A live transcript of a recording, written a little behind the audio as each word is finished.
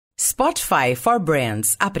Spotify for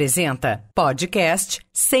Brands apresenta podcast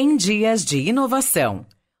 100 Dias de Inovação.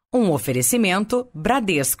 Um oferecimento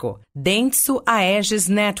Bradesco, Dentsu Aegis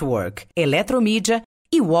Network, Eletromídia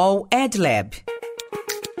e Wall Ad Lab.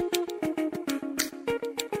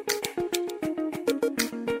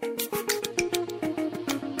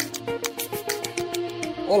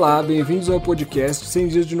 Olá, bem-vindos ao podcast 100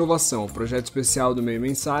 Dias de Inovação, projeto especial do Meio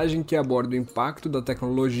Mensagem que aborda o impacto da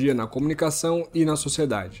tecnologia na comunicação e na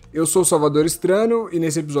sociedade. Eu sou Salvador Strano e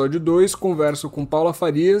nesse episódio 2 converso com Paula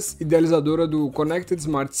Farias, idealizadora do Connected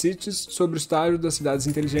Smart Cities, sobre o estágio das cidades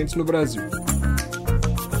inteligentes no Brasil.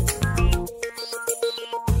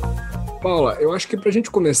 Paula, eu acho que para a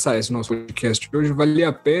gente começar esse nosso podcast hoje, valia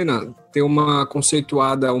a pena ter uma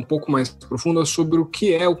conceituada um pouco mais profunda sobre o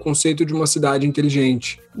que é o conceito de uma cidade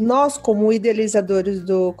inteligente. Nós, como idealizadores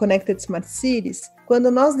do Connected Smart Cities, quando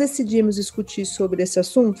nós decidimos discutir sobre esse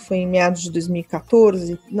assunto, foi em meados de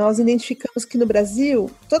 2014, nós identificamos que no Brasil,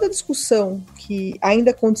 toda a discussão que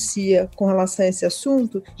ainda acontecia com relação a esse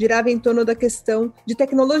assunto girava em torno da questão de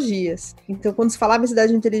tecnologias. Então, quando se falava em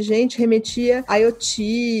cidade inteligente, remetia a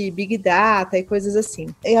IoT, Big Data e coisas assim.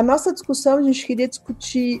 E a nossa discussão, a gente queria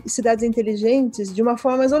discutir cidades inteligentes de uma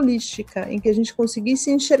forma mais holística, em que a gente conseguisse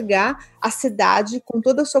enxergar a cidade com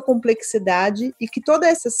toda a sua complexidade e que todas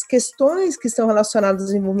essas questões que estão relacionadas ao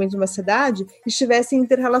desenvolvimento de uma cidade estivessem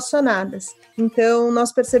interrelacionadas. Então,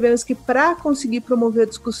 nós percebemos que para conseguir promover a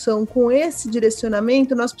discussão com esse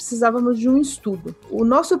direcionamento, nós precisávamos de um estudo. O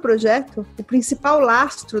nosso projeto, o principal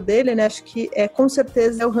lastro dele, acho que com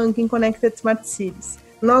certeza é o ranking Connected Smart Cities.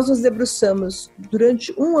 Nós nos debruçamos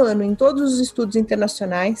durante um ano em todos os estudos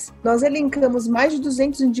internacionais. Nós elencamos mais de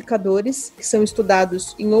 200 indicadores que são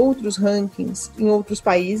estudados em outros rankings, em outros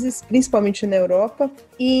países, principalmente na Europa,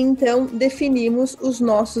 e então definimos os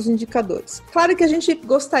nossos indicadores. Claro que a gente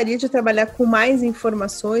gostaria de trabalhar com mais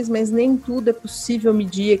informações, mas nem tudo é possível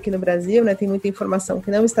medir aqui no Brasil, Tem muita informação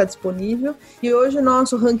que não está disponível. E hoje o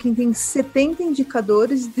nosso ranking tem 70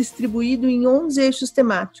 indicadores distribuídos em 11 eixos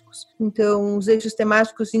temáticos. Então, os eixos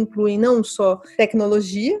temáticos incluem não só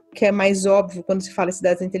tecnologia, que é mais óbvio quando se fala em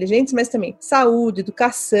cidades inteligentes, mas também saúde,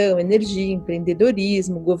 educação, energia,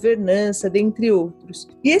 empreendedorismo, governança, dentre outros.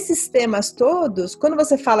 E esses temas todos, quando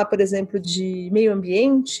você fala, por exemplo, de meio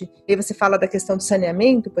ambiente, e você fala da questão do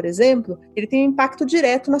saneamento, por exemplo, ele tem um impacto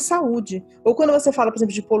direto na saúde. Ou quando você fala, por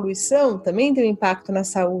exemplo, de poluição, também tem um impacto na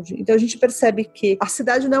saúde. Então, a gente percebe que a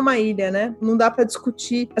cidade não é uma ilha, Não dá para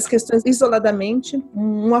discutir as questões isoladamente.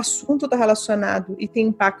 Um assunto está relacionado e tem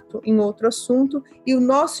impacto em outro assunto, e o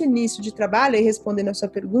nosso início de trabalho, aí respondendo a sua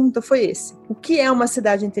pergunta, foi esse. O que é uma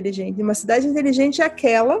cidade inteligente? Uma cidade inteligente é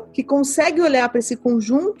aquela que consegue olhar para esse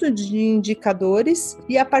conjunto de indicadores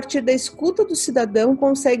e, a partir da escuta do cidadão,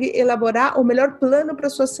 consegue elaborar o melhor plano para a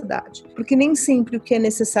sua cidade. Porque nem sempre o que é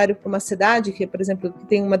necessário para uma cidade, que, por exemplo,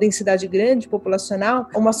 tem uma densidade grande populacional,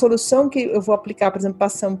 uma solução que eu vou aplicar, por exemplo, para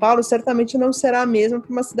São Paulo, certamente não será a mesma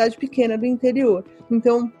para uma cidade pequena do interior.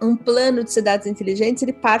 Então, um plano de cidades inteligentes,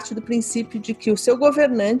 ele parte do princípio de que o seu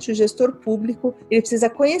governante, o gestor público, ele precisa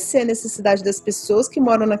conhecer a necessidade das pessoas que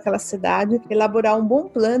moram naquela cidade, elaborar um bom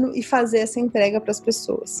plano e fazer essa entrega para as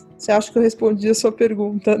pessoas. Você acha que eu respondi a sua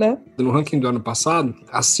pergunta, No ranking do ano passado,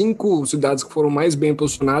 as 5 cidades que foram mais bem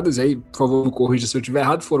posicionadas, aí, por favor, me corrija se eu estiver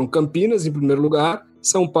errado, foram Campinas em primeiro lugar,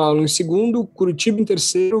 São Paulo em segundo, Curitiba em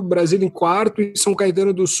terceiro, Brasília em quarto e São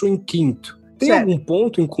Caetano do Sul em quinto. Tem algum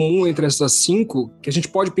ponto em comum entre essas 5 que a gente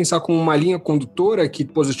pode pensar como uma linha condutora que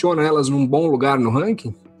posiciona elas num bom lugar no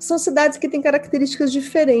ranking? São cidades que têm características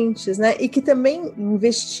diferentes, E que também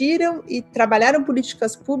investiram e trabalharam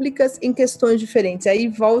políticas públicas em questões diferentes. Aí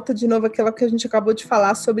volta de novo aquilo que a gente acabou de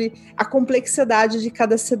falar sobre a complexidade de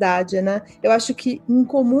cada cidade, Eu acho que em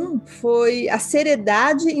comum foi a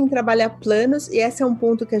seriedade em trabalhar planos, e esse é um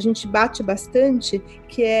ponto que a gente bate bastante,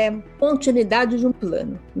 que é continuidade de um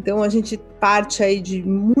plano. Então a gente parte aí de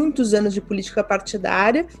muitos anos de política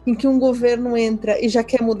partidária, em que um governo entra e já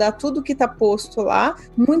quer mudar tudo que está posto lá,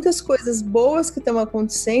 muitas coisas boas que estão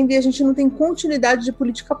acontecendo, e a gente não tem continuidade de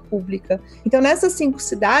política pública. Então, nessas 5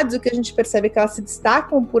 cidades, o que a gente percebe é que elas se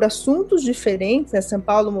destacam por assuntos diferentes, São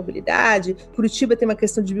Paulo, mobilidade, Curitiba tem uma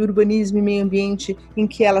questão de urbanismo e meio ambiente em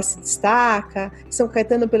que ela se destaca, São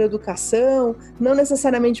Caetano pela educação, não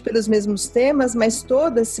necessariamente pelos mesmos temas, mas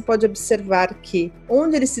todas se pode observar que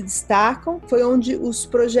onde eles se destacam, marcam, foi onde os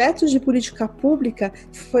projetos de política pública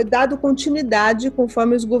foi dado continuidade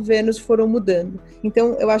conforme os governos foram mudando.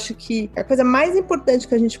 Então, eu acho que a coisa mais importante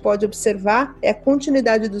que a gente pode observar é a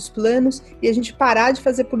continuidade dos planos e a gente parar de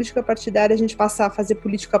fazer política partidária, a gente passar a fazer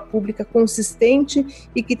política pública consistente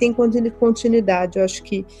e que tem continuidade. Eu acho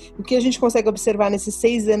que o que a gente consegue observar nesses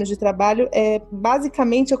 6 anos de trabalho é,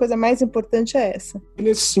 basicamente, a coisa mais importante é essa.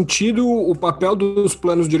 Nesse sentido, o papel dos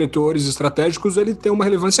planos diretores estratégicos, ele tem uma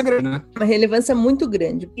relevância grande, né? Uma relevância muito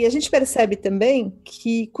grande. E a gente percebe também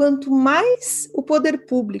que quanto mais o poder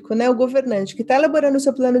público, né, o governante que está elaborando o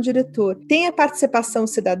seu plano diretor, tem a participação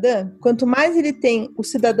cidadã, quanto mais ele tem o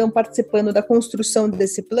cidadão participando da construção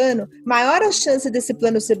desse plano, maior a chance desse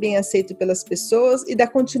plano ser bem aceito pelas pessoas e da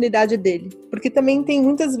continuidade dele. Porque também tem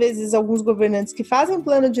muitas vezes alguns governantes que fazem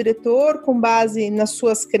plano diretor com base nas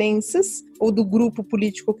suas crenças ou do grupo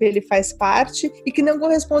político que ele faz parte e que não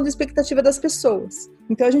corresponde à expectativa das pessoas.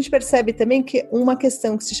 Então a gente percebe também que uma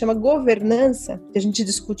questão que se chama governança, que a gente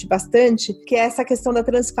discute bastante, que é essa questão da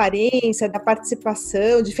transparência, da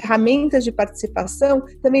participação, de ferramentas de participação,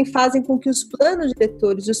 também fazem com que os planos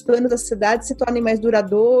diretores, os planos da cidade se tornem mais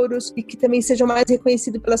duradouros e que também sejam mais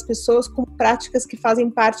reconhecidos pelas pessoas como práticas que fazem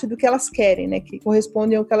parte do que elas querem, né, que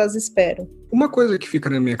correspondem ao que elas esperam. Uma coisa que fica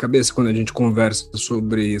na minha cabeça quando a gente conversa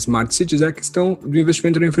sobre Smart Cities é a questão do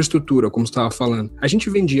investimento na infraestrutura, como você estava falando. A gente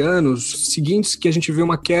vem de anos seguintes que a gente vê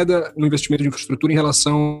uma queda no investimento de infraestrutura em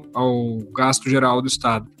relação ao gasto geral do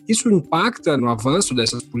Estado. Isso impacta no avanço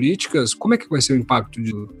dessas políticas? Como é que vai ser o impacto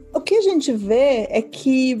disso? O que a gente vê é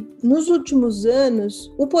que, nos últimos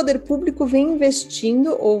anos, o poder público vem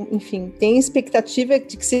investindo, ou, enfim, tem expectativa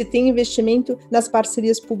de que se tenha investimento nas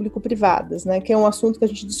parcerias público-privadas, né? Que é um assunto que a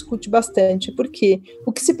gente discute bastante. Por quê?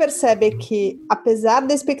 O que se percebe é que, apesar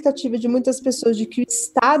da expectativa de muitas pessoas de que o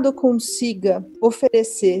Estado consiga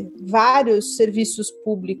oferecer vários serviços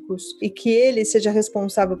públicos e que ele seja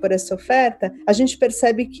responsável por essa oferta, a gente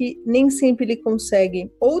percebe que nem sempre ele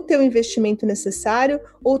consegue ou ter o investimento necessário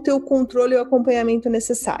ou ter o controle e o acompanhamento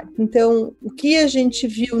necessário. Então, o que a gente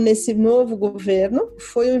viu nesse novo governo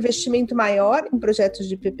foi um investimento maior em projetos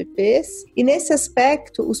de PPPs e, nesse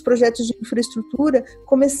aspecto, os projetos de infraestrutura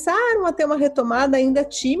começaram a ter uma retomada ainda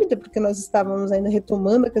tímida, porque nós estávamos ainda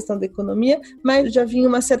retomando a questão da economia, mas já vinha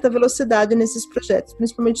uma certa velocidade nesses projetos,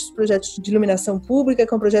 principalmente os projetos de iluminação pública,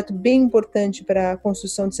 que é um projeto bem importante para a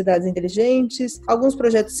construção de cidades inteligentes, alguns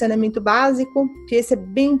projetos de saneamento básico, que esse é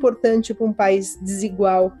bem importante para um país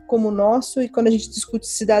desigual como o nosso, e quando a gente discute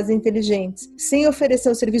cidades inteligentes, sem oferecer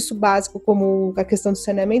um serviço básico como a questão do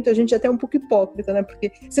saneamento, a gente é até um pouco hipócrita, né?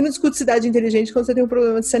 Porque você não discute cidade inteligente quando você tem um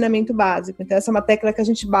problema de saneamento básico. Então essa é uma tecla que a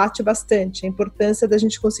gente bate bastante, a importância da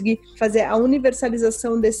gente conseguir fazer a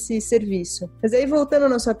universalização desse serviço. Mas aí, voltando à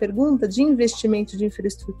nossa pergunta de investimento de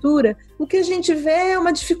infraestrutura, o que a gente vê é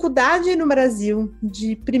uma dificuldade no Brasil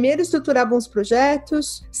de, primeiro, estruturar bons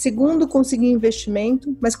projetos, segundo, conseguir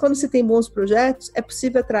investimento, mas quando se tem bons projetos, é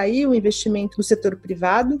possível atrair o investimento do setor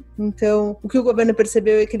privado. Então, o que o governo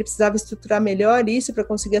percebeu é que ele precisava estruturar melhor isso para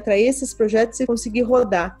conseguir atrair esses projetos e conseguir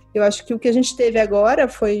rodar. Eu acho que o que a gente teve agora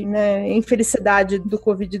foi, né, a infelicidade do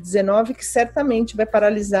Covid-19, que certamente vai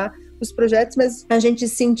paralisar os projetos, mas a gente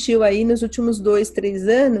sentiu aí nos últimos 2, 3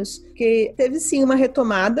 anos que teve sim uma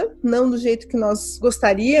retomada, não do jeito que nós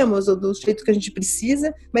gostaríamos ou do jeito que a gente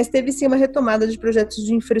precisa, mas teve sim uma retomada de projetos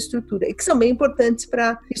de infraestrutura, e que são bem importantes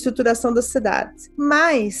para a estruturação das cidades.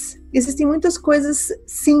 Mas existem muitas coisas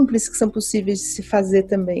simples que são possíveis de se fazer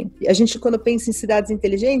também. A gente, quando pensa em cidades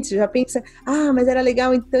inteligentes, já pensa, mas era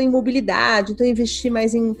legal então em mobilidade, então investir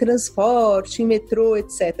mais em transporte, em metrô,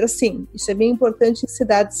 etc. Sim, isso é bem importante em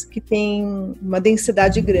cidades que têm uma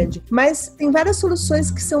densidade grande. Mas tem várias soluções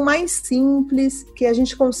que são mais simples, que a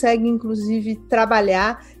gente consegue, inclusive,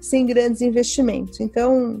 trabalhar sem grandes investimentos.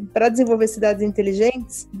 Então, para desenvolver cidades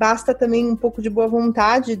inteligentes, basta também um pouco de boa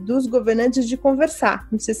vontade dos governantes de conversar.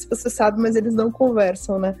 Não sei se você sabe, mas eles não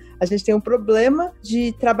conversam, né? A gente tem um problema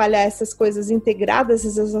de trabalhar essas coisas integradas,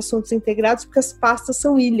 esses assuntos integrados, porque as pastas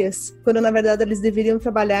são ilhas, quando na verdade eles deveriam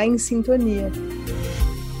trabalhar em sintonia.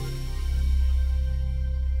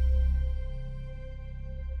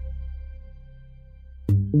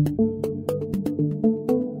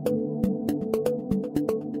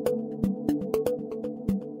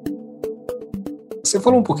 Você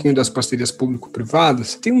falou um pouquinho das parcerias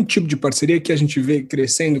público-privadas. Tem um tipo de parceria que a gente vê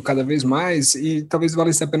crescendo cada vez mais e talvez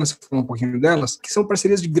valesse a pena você falar um pouquinho delas, que são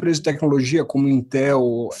parcerias de empresas de tecnologia como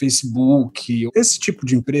Intel, Facebook, esse tipo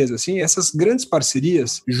de empresa, assim. Essas grandes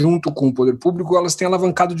parcerias, junto com o poder público, elas têm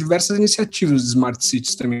alavancado diversas iniciativas de Smart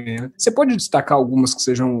Cities também, né? Você pode destacar algumas que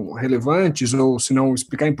sejam relevantes ou, se não,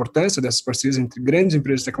 explicar a importância dessas parcerias entre grandes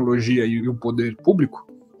empresas de tecnologia e o poder público?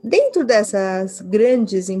 dentro dessas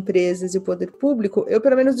grandes empresas e o poder público, eu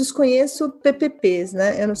pelo menos desconheço PPPs,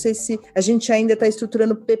 né? Eu não sei se a gente ainda está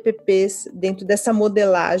estruturando PPPs dentro dessa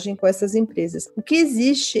modelagem com essas empresas. O que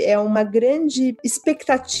existe é uma grande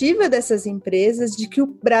expectativa dessas empresas de que o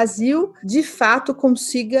Brasil, de fato,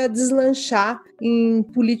 consiga deslanchar em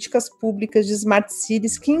políticas públicas de smart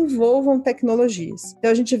cities que envolvam tecnologias. Então,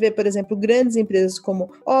 a gente vê, por exemplo, grandes empresas como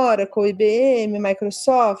Oracle, IBM,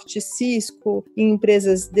 Microsoft, Cisco, e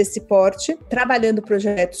empresas desse porte, trabalhando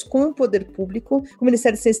projetos com o poder público, com o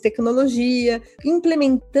Ministério de Ciência e Tecnologia,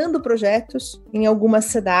 implementando projetos em algumas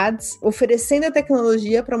cidades, oferecendo a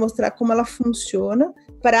tecnologia para mostrar como ela funciona,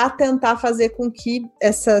 para tentar fazer com que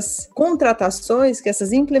essas contratações, que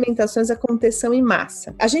essas implementações aconteçam em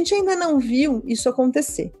massa. A gente ainda não viu isso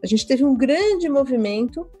acontecer. A gente teve um grande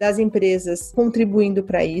movimento das empresas contribuindo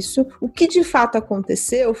para isso. O que de fato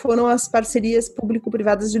aconteceu foram as parcerias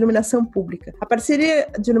público-privadas de iluminação pública. A parceria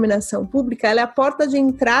de iluminação pública, ela é a porta de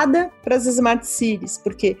entrada para as smart cities,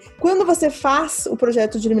 porque quando você faz o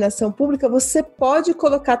projeto de iluminação pública, você pode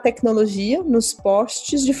colocar tecnologia nos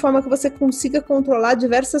postes de forma que você consiga controlar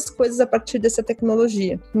diversas coisas a partir dessa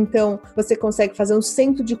tecnologia. Então, você consegue fazer um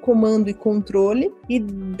centro de comando e controle, e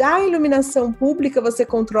da iluminação pública você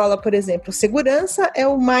controla, por exemplo, segurança é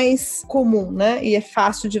o mais comum, né? E é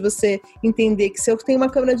fácil de você entender que se eu tenho uma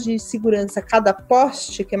câmera de segurança a cada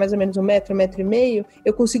poste, que é mais ou menos 1 metro, 1,5 metros,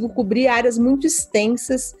 eu consigo cobrir áreas muito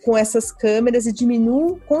extensas com essas câmeras e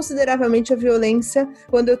diminuo consideravelmente a violência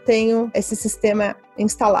quando eu tenho esse sistema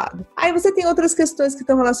instalado. Aí você tem outras questões que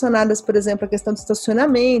estão relacionadas, por exemplo, a questão do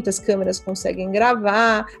estacionamento, as câmeras conseguem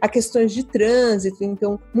gravar, a questões de trânsito,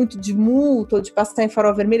 então muito de multa ou de passar em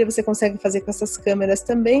farol vermelho você consegue fazer com essas câmeras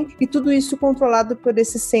também, e tudo isso controlado por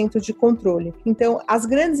esse centro de controle. Então, as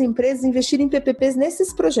grandes empresas investirem em PPPs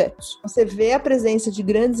nesses projetos. Você vê a presença de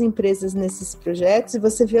grandes empresas nesses projetos e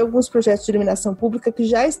você vê alguns projetos de iluminação pública que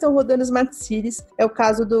já estão rodando Smart Cities. É o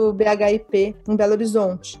caso do BHIP em Belo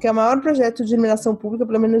Horizonte, que é o maior projeto de iluminação pública,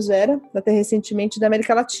 pelo menos era, até recentemente, da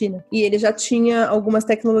América Latina. E ele já tinha algumas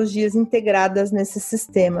tecnologias integradas nesse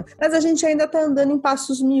sistema. Mas a gente ainda está andando em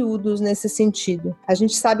passos miúdos nesse sentido. A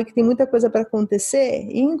gente sabe que tem muita coisa para acontecer,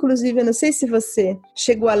 e inclusive, eu não sei se você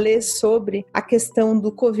chegou a ler sobre a questão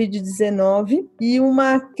do Covid-19 e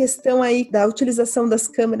uma questão aí da utilização das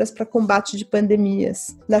câmeras para combate de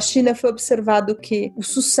pandemias. Na China foi observado que o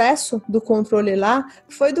sucesso do controle lá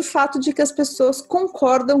foi do fato de que as pessoas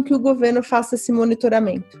concordam que o governo faça esse monitoramento.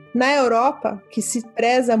 Na Europa, que se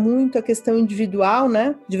preza muito a questão individual,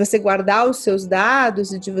 né, de você guardar os seus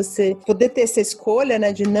dados e de você poder ter essa escolha,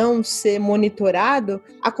 né, de não ser monitorado,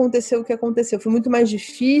 aconteceu o que aconteceu. Foi muito mais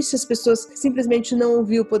difícil, as pessoas simplesmente não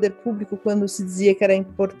ouviam o poder público quando se dizia que era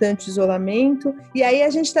importante o isolamento. E aí a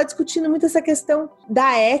gente está discutindo muito essa questão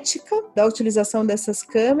da ética, da utilização dessas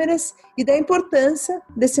câmeras e da importância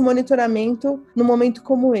desse monitoramento num momento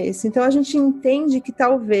como esse. Então a gente entende que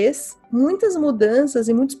talvez muitas mudanças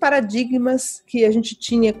e muitos paradigmas que a gente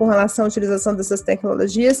tinha com relação à utilização dessas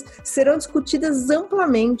tecnologias serão discutidas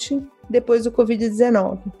amplamente depois do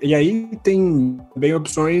Covid-19. E aí tem bem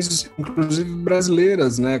opções, inclusive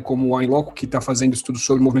brasileiras, né, como a Inloco, que está fazendo estudos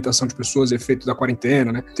sobre movimentação de pessoas e efeito da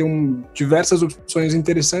quarentena, né? Tem diversas opções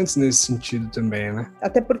interessantes nesse sentido também, né?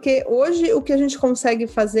 Até porque hoje o que a gente consegue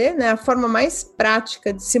fazer, né, a forma mais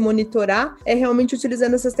prática de se monitorar é realmente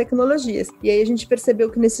utilizando essas tecnologias. E aí a gente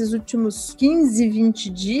percebeu que nesses últimos 15, 20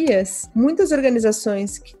 dias, muitas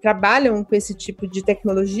organizações que trabalham com esse tipo de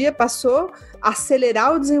tecnologia passou a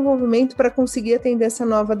acelerar o desenvolvimento para conseguir atender essa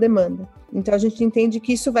nova demanda. Então a gente entende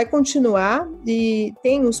que isso vai continuar e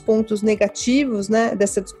tem os pontos negativos, né,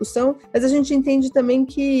 dessa discussão, mas a gente entende também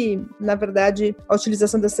que, na verdade, a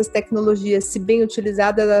utilização dessas tecnologias, se bem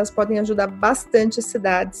utilizadas, elas podem ajudar bastante as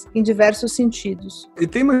cidades em diversos sentidos. E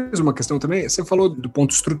tem mais uma questão também, você falou do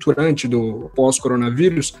ponto estruturante do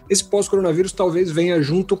pós-coronavírus. Esse pós-coronavírus talvez venha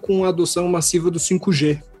junto com a adoção massiva do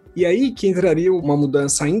 5G. E aí que entraria uma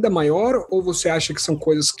mudança ainda maior, ou você acha que são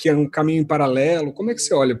coisas que é um caminho em paralelo? Como é que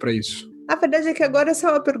você olha para isso? A verdade é que agora essa é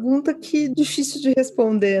uma pergunta que é difícil de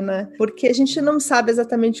responder, né? Porque a gente não sabe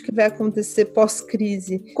exatamente o que vai acontecer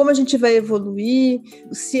pós-crise, como a gente vai evoluir,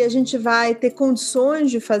 se a gente vai ter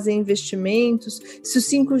condições de fazer investimentos, se o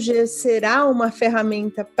 5G será uma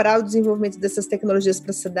ferramenta para o desenvolvimento dessas tecnologias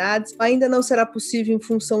para as cidades. Ainda não será possível, em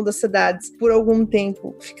função das cidades, por algum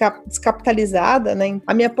tempo, ficar descapitalizada, né?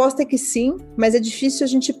 A minha aposta é que sim, mas é difícil a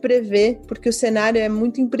gente prever, porque o cenário é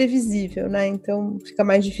muito imprevisível, né? Então fica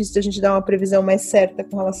mais difícil de a gente dar uma uma previsão mais certa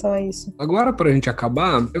com relação a isso. Agora, para a gente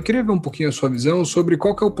acabar, eu queria ver um pouquinho a sua visão sobre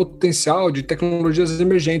qual que é o potencial de tecnologias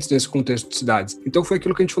emergentes nesse contexto de cidades. Então foi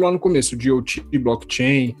aquilo que a gente falou lá no começo, de IoT,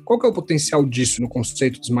 blockchain. Qual que é o potencial disso no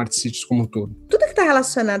conceito de Smart Cities como um todo? Tudo que está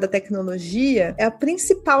relacionado à tecnologia é a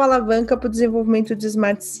principal alavanca para o desenvolvimento de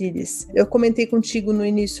Smart Cities. Eu comentei contigo no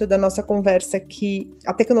início da nossa conversa que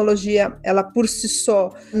a tecnologia, ela por si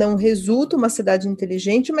só não resulta uma cidade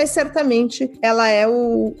inteligente, mas certamente ela é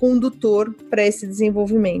o condutor para esse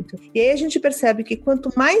desenvolvimento. E aí a gente percebe que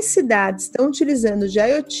quanto mais cidades estão utilizando de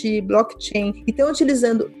IoT, blockchain, e estão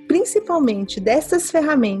utilizando principalmente dessas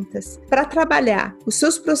ferramentas para trabalhar os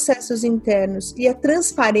seus processos internos e a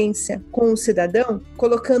transparência com o cidadão,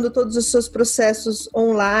 colocando todos os seus processos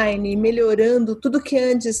online, melhorando tudo que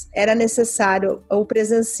antes era necessário, o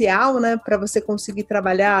presencial, né, para você conseguir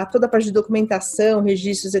trabalhar, toda a parte de documentação,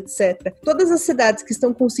 registros, etc. Todas as cidades que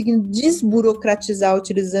estão conseguindo desburocratizar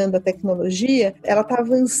utilizando a tecnologia, ela está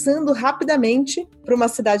avançando rapidamente para uma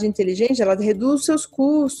cidade inteligente, ela reduz seus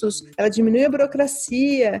custos, ela diminui a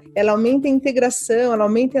burocracia, ela aumenta a integração, ela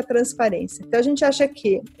aumenta a transparência. Então a gente acha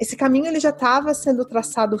que esse caminho ele já estava sendo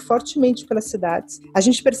traçado fortemente pelas cidades. A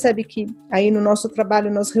gente percebe que aí no nosso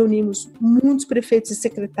trabalho nós reunimos muitos prefeitos e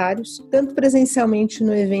secretários, tanto presencialmente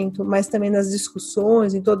no evento, mas também nas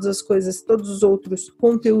discussões, em todas as coisas, todos os outros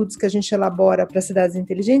conteúdos que a gente elabora para cidades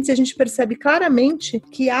inteligentes, e a gente percebe claramente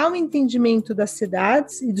que há um entendimento das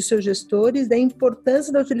cidades e dos seus gestores da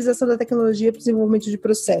importância da utilização da tecnologia para o desenvolvimento de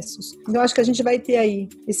processos. Então, acho que a gente vai ter aí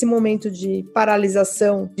esse momento de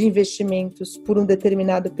paralisação de investimentos por um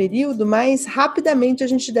determinado período, mas rapidamente a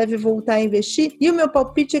gente deve voltar a investir, e o meu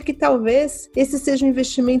palpite é que talvez esse seja um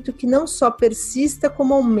investimento que não só persista,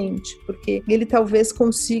 como aumente, porque ele talvez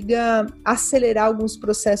consiga acelerar alguns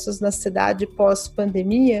processos na cidade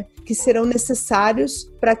pós-pandemia que serão necessários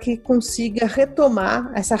para que consiga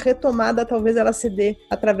retomar, essa retomada talvez ela se dê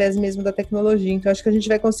através mesmo da tecnologia. Então acho que a gente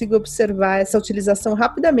vai conseguir observar essa utilização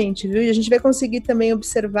rapidamente, viu? E a gente vai conseguir também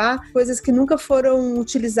observar coisas que nunca foram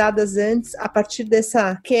utilizadas antes a partir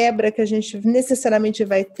dessa quebra que a gente necessariamente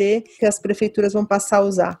vai ter, que as prefeituras vão passar a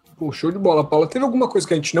usar. Pô, show de bola, Paula. Teve alguma coisa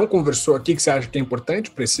que a gente não conversou aqui que você acha que é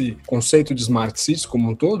importante para esse conceito de Smart Cities como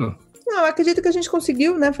um todo? Não, acredito que a gente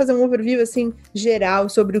conseguiu, né, fazer um overview assim, geral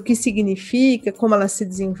sobre o que significa, como ela se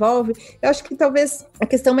desenvolve. Eu acho que talvez a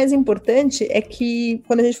questão mais importante é que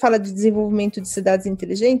quando a gente fala de desenvolvimento de cidades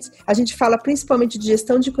inteligentes, a gente fala principalmente de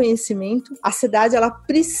gestão de conhecimento. A cidade ela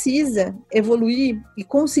precisa evoluir e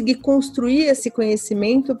conseguir construir esse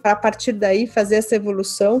conhecimento para a partir daí fazer essa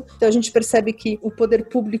evolução. Então a gente percebe que o poder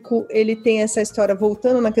público ele tem essa história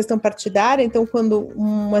voltando na questão partidária. Então quando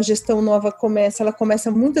uma gestão nova começa, ela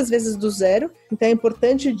começa muitas vezes do zero, então é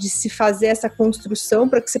importante de se fazer essa construção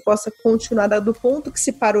para que se possa continuar do ponto que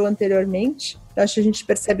se parou anteriormente. Eu acho que a gente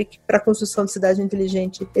percebe que para a construção de cidade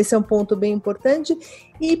inteligente esse é um ponto bem importante,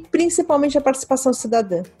 e principalmente a participação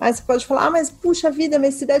cidadã. Aí você pode falar, mas puxa vida,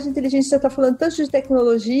 mas cidade inteligente você está falando tanto de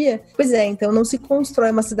tecnologia. Pois é, então não se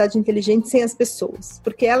constrói uma cidade inteligente sem as pessoas,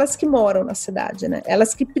 porque elas que moram na cidade, né?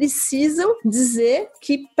 Elas que precisam dizer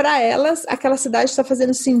que para elas aquela cidade está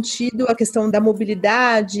fazendo sentido, a questão da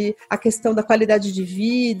mobilidade, a questão da qualidade de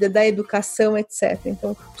vida, da educação, etc.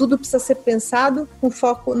 Então tudo precisa ser pensado com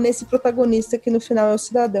foco nesse protagonista que no final é o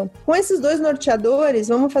cidadão. Com esses dois norteadores,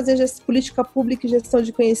 vamos fazer política pública e gestão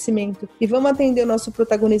de conhecimento e vamos atender o nosso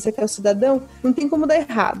protagonista que é o cidadão, não tem como dar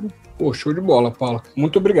errado. Pô, show de bola, Paula.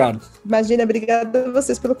 Muito obrigado. Imagina, obrigada a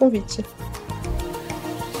vocês pelo convite.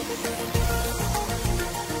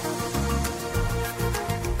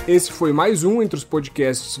 Esse foi mais um entre os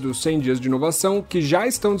podcasts do 100 Dias de Inovação que já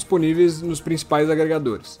estão disponíveis nos principais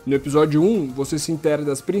agregadores. No episódio 1, você se intera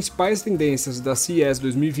das principais tendências da CES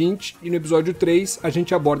 2020 e no episódio 3, a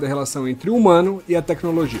gente aborda a relação entre o humano e a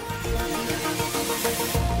tecnologia.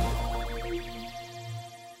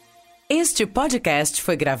 Este podcast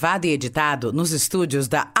foi gravado e editado nos estúdios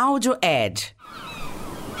da Audio Edge.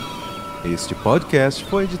 Este podcast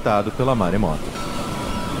foi editado pela Maremoto.